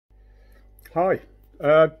Hi,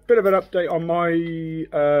 bit of an update on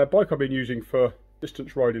my bike I've been using for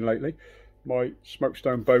distance riding lately, my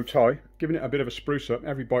Smokestone Bow Ti. Giving it a bit of a spruce up.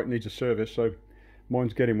 Every bike needs a service, so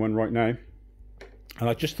mine's getting one right now. And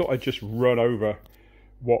I just thought I'd just run over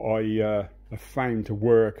what I have found to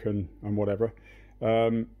work and whatever.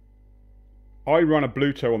 I run a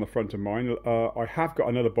Blue Toe on the front of mine. I have got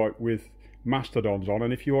another bike with mastodons on,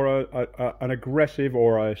 and if you're an aggressive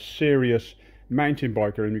or a serious mountain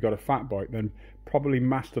biker and you've got a fat bike, then probably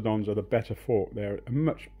mastodons are the better fork. They're a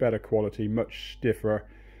much better quality, much stiffer.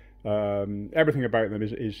 Everything about them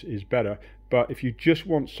is better. But if you just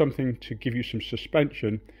want something to give you some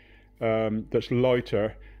suspension that's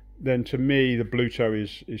lighter, then to me the Blue Toe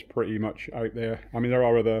is pretty much out there. I mean, there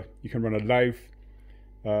are other, you can run a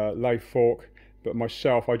lathe fork, but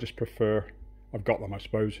myself, I just prefer, I've got them I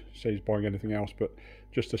suppose, saves buying anything else, but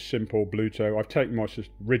just a simple Blue Toe. I've taken my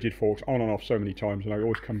rigid forks on and off so many times, and I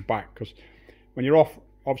always come back, because when you're off,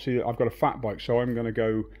 obviously I've got a fat bike, so I'm going to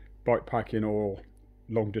go bike packing or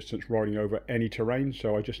long distance riding over any terrain,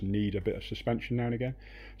 so I just need a bit of suspension now and again.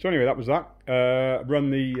 So anyway, that was that.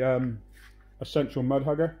 Run the Essential Mud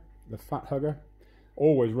Hugger, the Fat Hugger.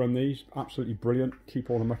 Always run these, absolutely brilliant. Keep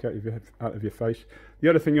all the muck out of your face. The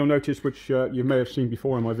other thing you'll notice, which you may have seen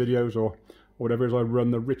before in my videos or whatever, is I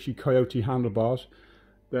run the Ritchie Coyote handlebars.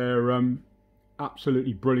 They're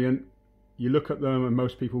absolutely brilliant. You look at them and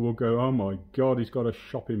most people will go, oh my god, he's got a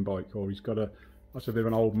shopping bike, or that's a bit of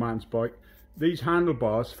an old man's bike. These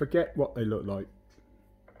handlebars, forget what they look like.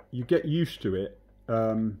 You get used to it.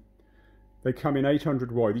 They come in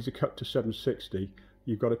 800 wide. These are cut to 760.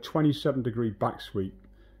 You've got a 27-degree back sweep,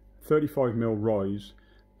 35mm rise.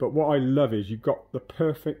 But what I love is you've got the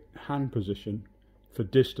perfect hand position for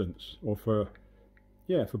distance, or for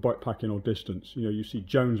bike packing or distance. You know, you see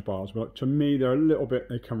Jones bars, but to me they're a little bit,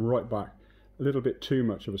 they come right back, a little bit too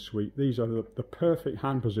much of a sweep. These are the perfect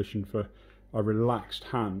hand position for a relaxed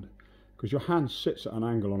hand, because your hand sits at an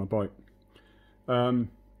angle on a bike.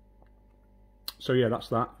 So yeah, that's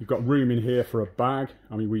that. You've got room in here for a bag.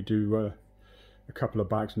 I mean, we do a couple of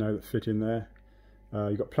bags now that fit in there.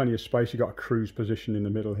 You've got plenty of space. You've got a cruise position in the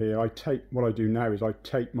middle here. What I do now is I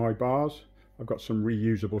take my bars. I've got some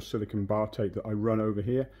reusable silicone bar tape that I run over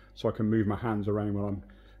here, so I can move my hands around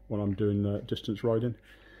when I'm doing distance riding.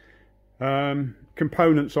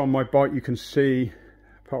 Components on my bike, you can see,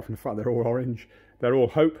 apart from the fact they're all orange, they're all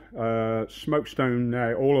Hope. Smokestone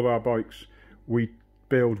now, all of our bikes we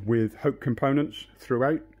build with Hope components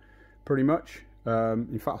throughout, pretty much.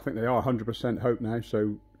 In fact, I think they are 100% Hope now.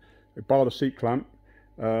 So, bar the seat clamp,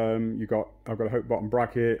 I've got a Hope bottom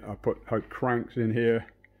bracket. I put Hope cranks in here.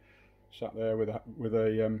 Sat there with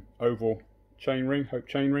a oval chain ring, Hope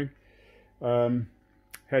chain ring,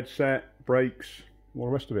 headset, brakes, all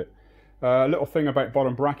the rest of it. A little thing about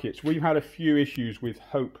bottom brackets. We've had a few issues with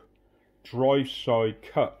Hope drive side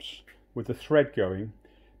cups with the thread going,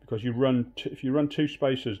 because if you run two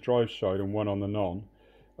spacers drive side and one on the non,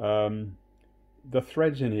 the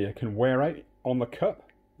threads in here can wear out on the cup.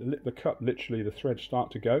 The cup, literally, the threads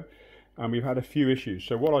start to go. And we've had a few issues.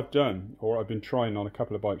 So what I've done, or I've been trying on a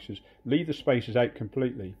couple of bikes, is leave the spacers out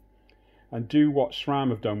completely and do what SRAM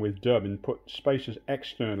have done with Dub and put spacers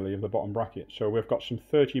externally of the bottom bracket. So we've got some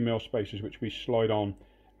 30mm spacers which we slide on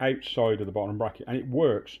outside of the bottom bracket, and it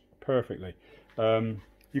works perfectly.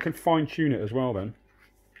 You can fine tune it as well then.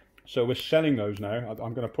 So we're selling those now.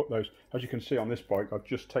 I'm going to put those, as you can see on this bike, I've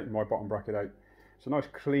just taken my bottom bracket out. It's a nice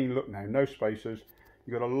clean look now, no spacers.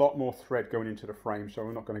 You've got a lot more thread going into the frame, so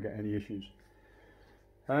we're not going to get any issues.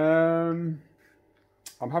 I'm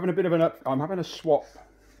having a bit of I'm having a swap.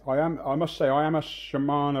 I must say, I am a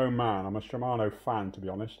Shimano man. I'm a Shimano fan, to be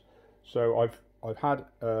honest. So I've had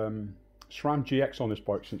SRAM GX on this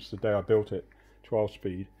bike since the day I built it,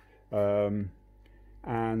 12-speed, and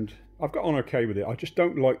I've got on okay with it. I just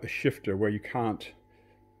don't like the shifter where you can't,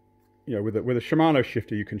 you know, with a Shimano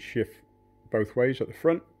shifter you can shift both ways at the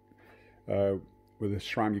front. With a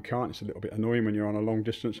SRAM you can't. It's a little bit annoying when you're on a long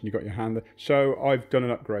distance and you've got your hand there. So I've done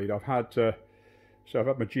an upgrade. I've had my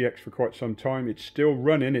GX for quite some time. It's still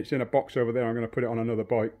running. It's in a box over there. I'm going to put it on another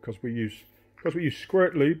bike because we use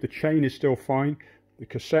squirt lube. The chain is still fine. The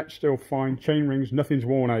cassette's still fine. Chain rings, nothing's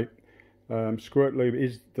worn out. Squirt lube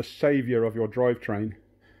is the saviour of your drivetrain.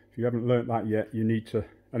 If you haven't learnt that yet, you need to.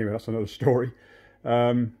 Anyway, that's another story.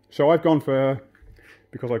 So I've gone for,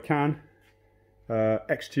 because I can,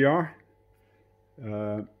 XTR.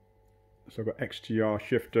 So I've got XTR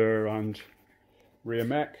shifter and rear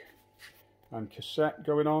mech and cassette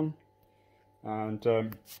going on,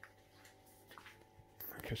 and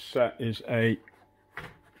cassette is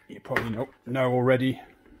you probably know already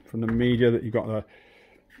from the media that you've got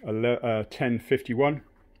 1051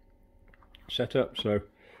 setup, so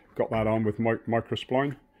got that on with micro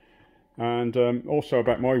spline. And also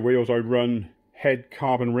about my wheels, I run head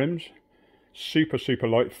carbon rims, super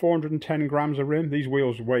light, 410 grams of rim. These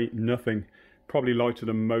wheels weigh nothing, probably lighter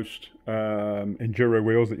than most enduro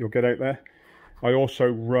wheels that you'll get out there. I also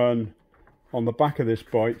run on the back of this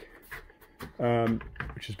bike,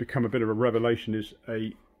 which has become a bit of a revelation, is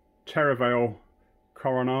a Teravail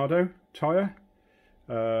Coronado tyre,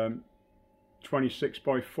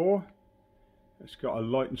 26x4. It's got a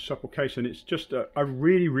light and supple case, and it's just a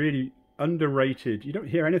really underrated, you don't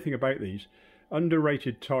hear anything about these,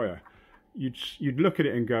 underrated tyre. You'd look at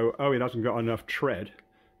it and go, oh, it hasn't got enough tread,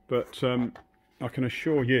 but I can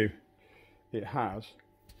assure you it has.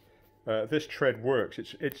 This tread works.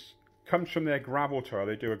 It's comes from their gravel tyre.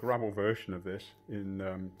 They do a gravel version of this in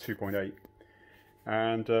 2.8,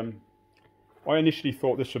 and I initially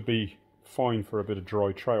thought this would be fine for a bit of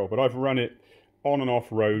dry trail, but I've run it on and off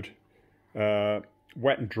road,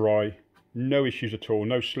 wet and dry, no issues at all,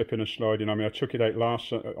 no slipping and sliding. I mean, I took it out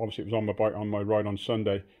obviously it was on my bike on my ride on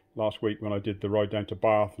Sunday last week when I did the ride down to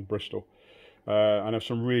Bath and Bristol, and have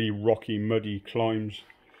some really rocky, muddy climbs,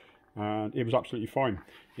 and it was absolutely fine.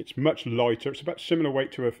 It's much lighter. It's about similar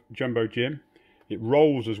weight to a Jumbo Jim. It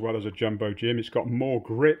rolls as well as a Jumbo Jim. It's got more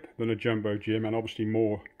grip than a Jumbo Jim, and obviously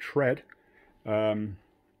more tread.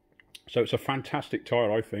 So it's a fantastic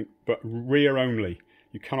tyre, I think, but rear only.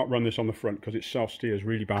 You cannot run this on the front because it self-steers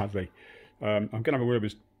really badly. I'm going to have a word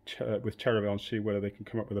with Teravail and see whether they can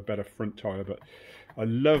come up with a better front tyre, but I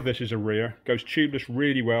love this as a rear. Goes tubeless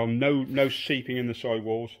really well, no seeping in the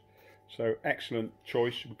sidewalls. So excellent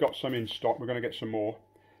choice. We've got some in stock. We're going to get some more.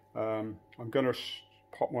 I'm going to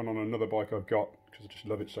pop one on another bike I've got because I just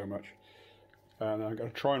love it so much. And I'm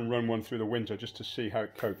going to try and run one through the winter just to see how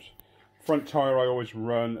it copes. Front tyre, I always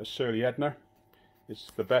run a Surly Edna.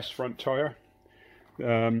 It's the best front tyre.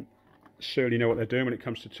 Surly know what they're doing when it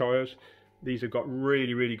comes to tyres. These have got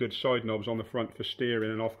really good side knobs on the front for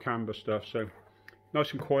steering and off camber stuff. So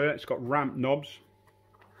nice and quiet. It's got ramp knobs.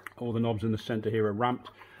 All the knobs in the centre here are ramped,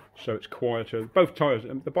 so it's quieter. Both tyres,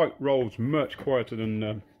 the bike rolls much quieter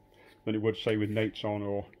than it would, say, with Nate's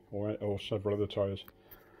on or several other tyres.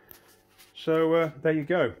 So there you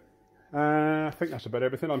go. I think that's about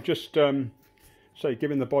everything. I'm just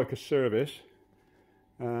giving the bike a service.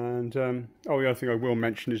 And oh, the other thing I will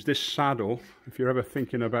mention is this saddle. If you're ever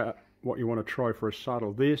thinking about what you want to try for a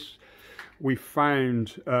saddle, this we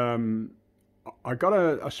found. I got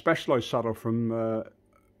a Specialized saddle from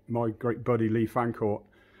my great buddy Lee Fancourt,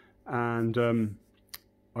 and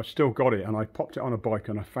I've still got it, and I popped it on a bike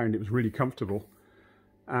and I found it was really comfortable.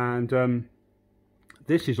 And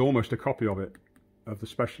this is almost a copy of it, of the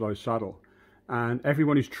Specialized saddle. And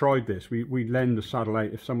everyone who's tried this, we lend the saddle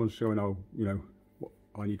out. If someone's going, oh, you know,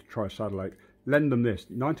 I need to try a saddle out, lend them this.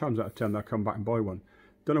 9 times out of 10 they'll come back and buy one.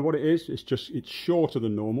 Don't know what it is. It's shorter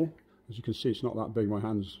than normal. As you can see, it's not that big. My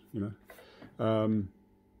hands, you know. And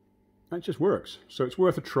it just works. So it's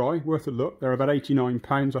worth a try, worth a look. They're about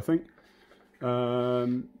 £89, I think.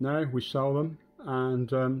 Now we sell them,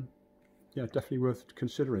 and yeah, definitely worth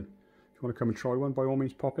considering. If you want to come and try one, by all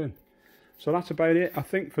means pop in. So that's about it, I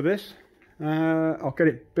think, for this. I'll get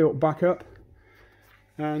it built back up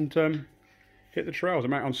and hit the trails.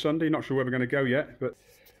 I'm out on Sunday, not sure where we're going to go yet, but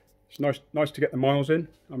it's nice to get the miles in.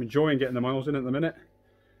 I'm enjoying getting the miles in at the minute.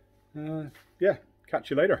 Yeah, catch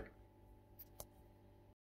you later.